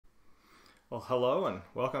Well, hello and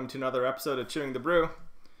welcome to another episode of Chewing the Brew.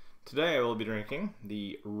 Today I will be drinking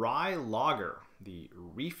the Rye Lager, the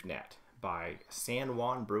Reefnet by San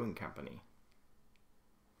Juan Brewing Company.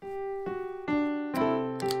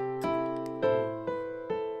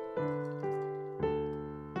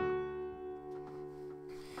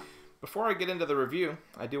 Before I get into the review,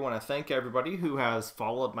 I do want to thank everybody who has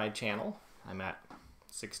followed my channel. I'm at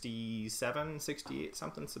 67, 68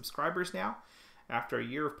 something subscribers now after a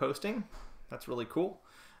year of posting. That's really cool.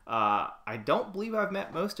 I don't believe I've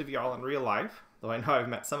met most of y'all in real life, though I know I've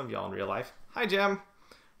met some of y'all in real life. Hi, Jim.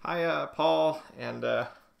 Hi, Paul, and all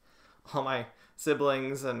my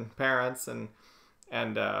siblings and parents, and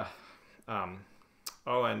Pepperoni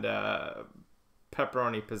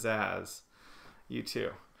Pizzazz. You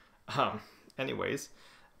too. Anyways,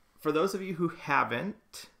 for those of you who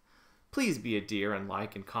haven't, please be a dear and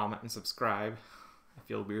like and comment and subscribe. I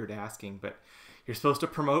feel weird asking, but you're supposed to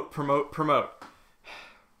promote.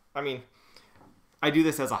 I mean, I do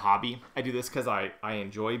this as a hobby. I do this because I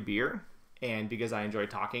enjoy beer and because I enjoy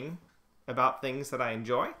talking about things that I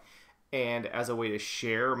enjoy and as a way to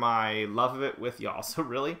share my love of it with y'all. So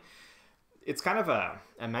really, it's kind of a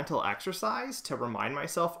mental exercise to remind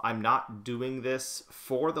myself I'm not doing this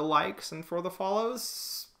for the likes and for the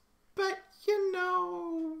follows, but you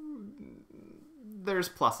know, there's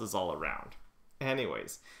pluses all around.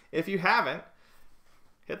 Anyways, if you haven't,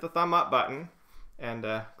 hit the thumb up button and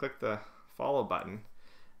click the follow button,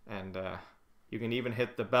 and you can even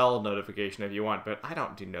hit the bell notification if you want, but I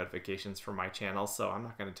don't do notifications for my channel, so I'm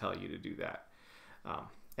not going to tell you to do that.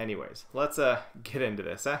 Anyways, let's get into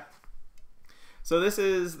this. So this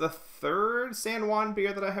is the third San Juan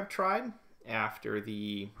beer that I have tried after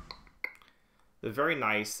the very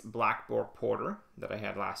nice Black Boar Porter that I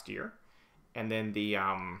had last year, and then the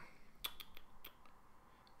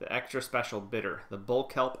extra special bitter, the Bull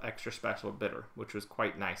Kelp extra special bitter, which was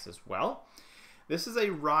quite nice as well. This is a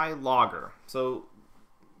rye lager. So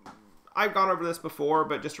I've gone over this before,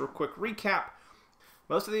 but just a quick recap.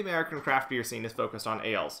 Most of the American craft beer scene is focused on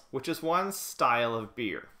ales, which is one style of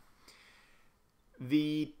beer.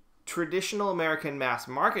 The traditional American mass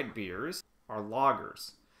market beers are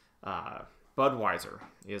lagers. Budweiser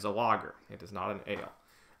is a lager. It is not an ale.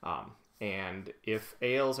 And if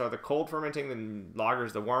ales are the cold fermenting, then lager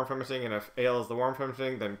is the warm fermenting. And if ale is the warm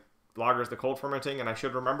fermenting, then lager is the cold fermenting. And I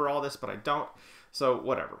should remember all this, but I don't. So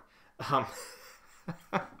whatever.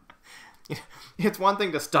 It's one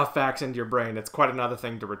thing to stuff facts into your brain. It's quite another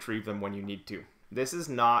thing to retrieve them when you need to. This is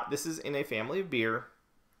in a family of beer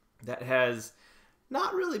that has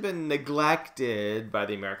not really been neglected by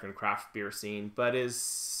the American craft beer scene, but is,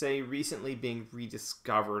 say, recently being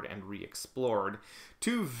rediscovered and re-explored.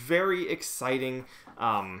 Two very exciting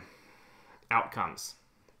outcomes.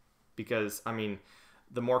 Because, I mean,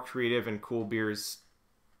 the more creative and cool beers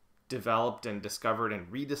developed and discovered and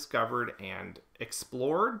rediscovered and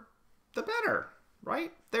explored, the better,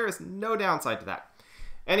 right? There is no downside to that.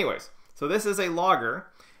 Anyways, so this is a lager,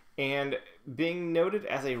 and being noted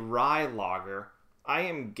as a rye lager, I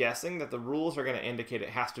am guessing that the rules are going to indicate it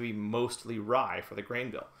has to be mostly rye for the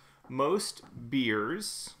grain bill. Most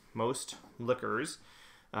beers, most liquors,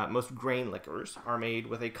 most grain liquors are made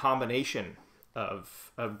with a combination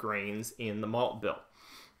of grains in the malt bill.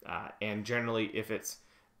 And generally, if it's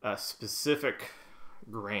a specific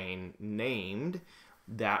grain named,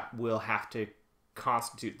 that will have to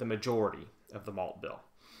constitute the majority of the malt bill.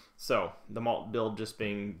 So the malt bill just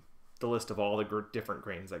being the list of all the different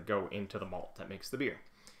grains that go into the malt that makes the beer.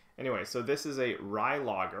 Anyway, so this is a rye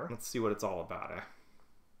lager. Let's see what it's all about.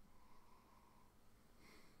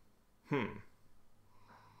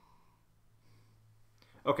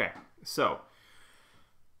 Okay, so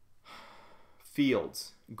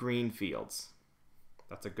fields, green fields.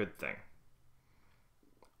 That's a good thing.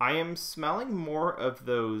 I am smelling more of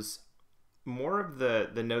the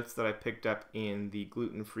notes that I picked up in the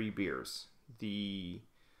gluten-free beers. The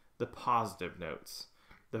positive notes,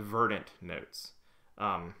 the verdant notes.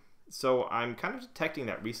 So I'm kind of detecting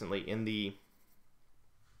that recently in the...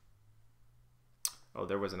 Oh,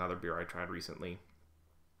 there was another beer I tried recently.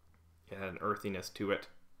 It had an earthiness to it.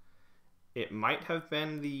 It might have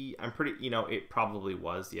been it probably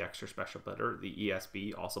was the extra special bitter, the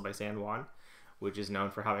ESB, also by San Juan, which is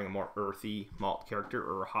known for having a more earthy malt character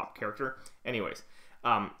or hop character. Anyways,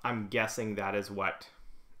 I'm guessing that is what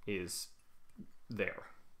is there.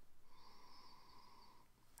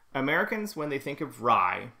 Americans, when they think of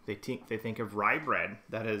rye, they think of rye bread.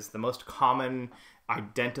 That is the most common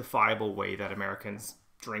identifiable way that Americans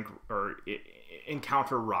drink or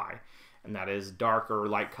encounter rye. And that is dark or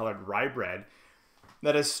light colored rye bread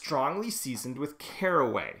that is strongly seasoned with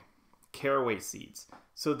caraway. caraway seeds.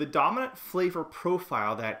 So the dominant flavor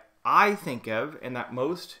profile that I think of and that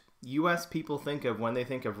most US people think of when they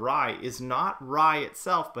think of rye is not rye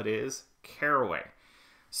itself, but is caraway.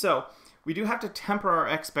 So we do have to temper our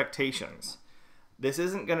expectations. This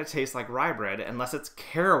isn't going to taste like rye bread unless it's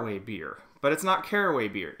caraway beer, but it's not caraway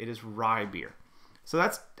beer, it is rye beer. So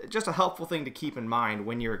that's just a helpful thing to keep in mind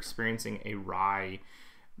when you're experiencing a rye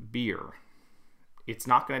beer. It's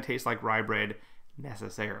not going to taste like rye bread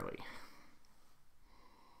necessarily.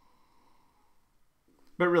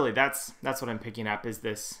 But really, that's what I'm picking up is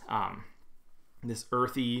this this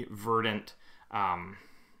earthy, verdant,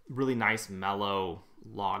 really nice, mellow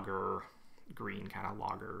lager, green kind of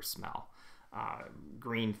lager smell.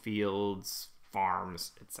 Green fields,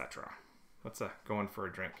 farms, etc. Let's go in for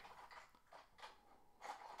a drink.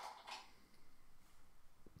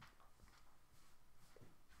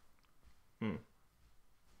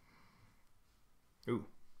 Ooh.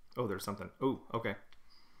 Oh, there's something. Ooh, okay.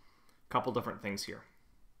 Couple different things here.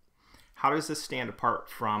 How does this stand apart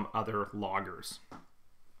from other lagers?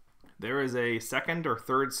 There is a second or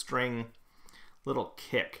third string little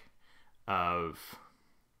kick of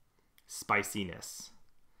spiciness.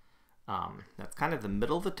 That's kind of the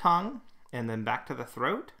middle of the tongue and then back to the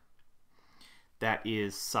throat. That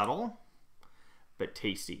is subtle but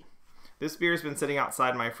tasty. This beer has been sitting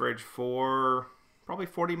outside my fridge for probably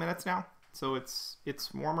 40 minutes now, so it's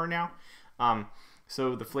warmer now.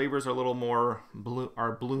 So the flavors are a little more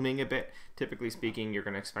blooming a bit. Typically speaking, you're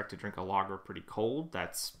going to expect to drink a lager pretty cold.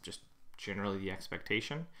 That's just generally the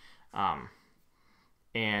expectation.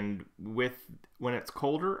 And when it's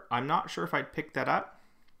colder, I'm not sure if I'd pick that up.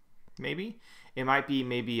 Maybe it might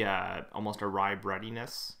be almost a rye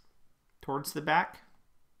breadiness towards the back,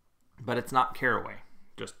 but it's not caraway.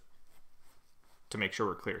 Just to make sure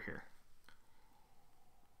we're clear here.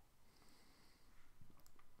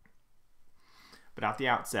 But at the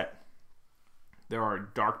outset, there are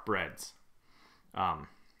dark breads,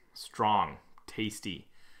 strong, tasty,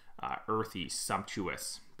 earthy,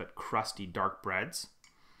 sumptuous, but crusty dark breads.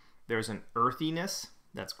 There's an earthiness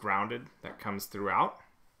that's grounded that comes throughout.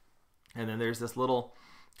 And then there's this little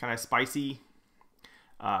kind of spicy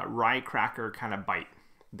rye cracker kind of bite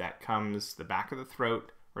that comes the back of the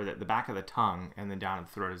throat, or the back of the tongue, and then down the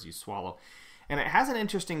throat as you swallow. And it has an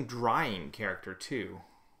interesting drying character too.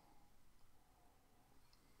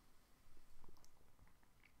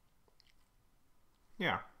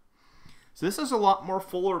 Yeah. So this is a lot more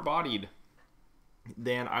fuller bodied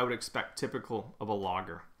than I would expect typical of a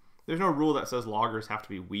lager. There's no rule that says lagers have to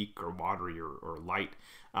be weak or watery or light.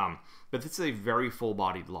 But this is a very full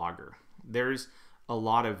bodied lager. There's a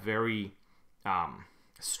lot of very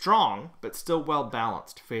strong but still well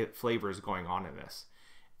balanced flavors going on in this.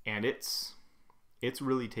 And it's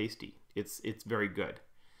really tasty. It's very good.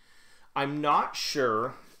 I'm not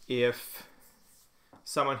sure if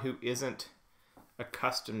someone who isn't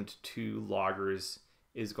accustomed to lagers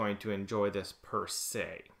is going to enjoy this per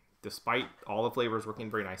se, despite all the flavors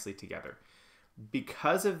working very nicely together.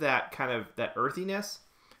 Because of that kind of that earthiness,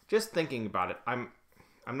 just thinking about it, I'm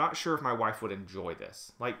not sure if my wife would enjoy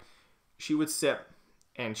this. Like, she would sip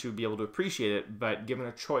and she would be able to appreciate it, but given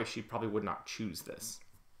a choice, she probably would not choose this.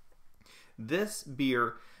 This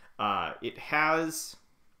beer, it has,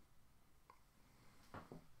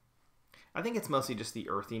 I think it's mostly just the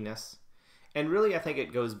earthiness. And really, I think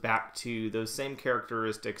it goes back to those same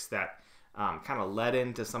characteristics that kind of led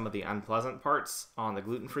into some of the unpleasant parts on the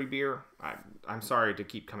gluten-free beer. I'm sorry to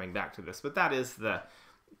keep coming back to this, but that is the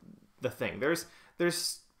thing. There's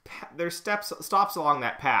stops along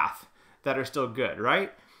that path that are still good,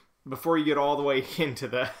 right? Before you get all the way into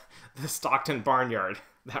the Stockton barnyard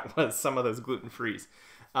that was some of those gluten-frees.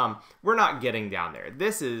 We're not getting down there.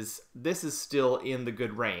 This is still in the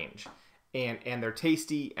good range. And they're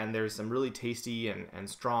tasty, and there's some really tasty and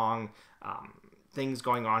strong things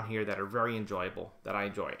going on here that are very enjoyable, that I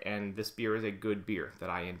enjoy. And this beer is a good beer that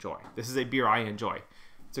I enjoy. This is a beer I enjoy.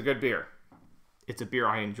 It's a good beer. It's a beer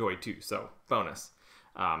I enjoy too, so bonus.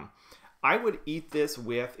 I would eat this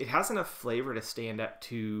with, it has enough flavor to stand up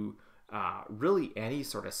to really any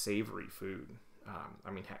sort of savory food.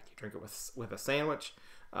 I mean, heck, you drink it with a sandwich,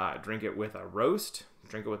 drink it with a roast,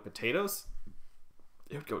 drink it with potatoes.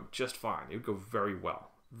 It would go just fine. It would go very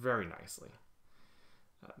well, very nicely.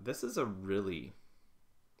 This is a good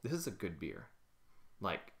beer.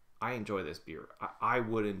 Like, I enjoy this beer. I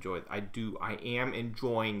would enjoy it. I am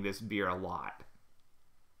enjoying this beer a lot.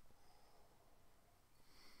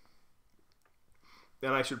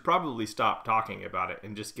 And I should probably stop talking about it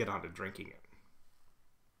and just get on to drinking it.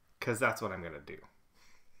 Because that's what I'm going to do.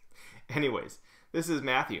 Anyways, this is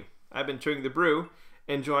Matthew. I've been Chewing the Brew,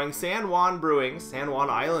 enjoying San Juan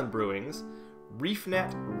Island Brewing's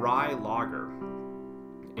Reefnet Rye Lager.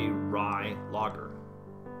 A rye lager.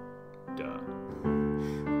 Duh.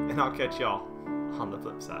 And I'll catch y'all on the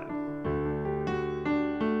flip side.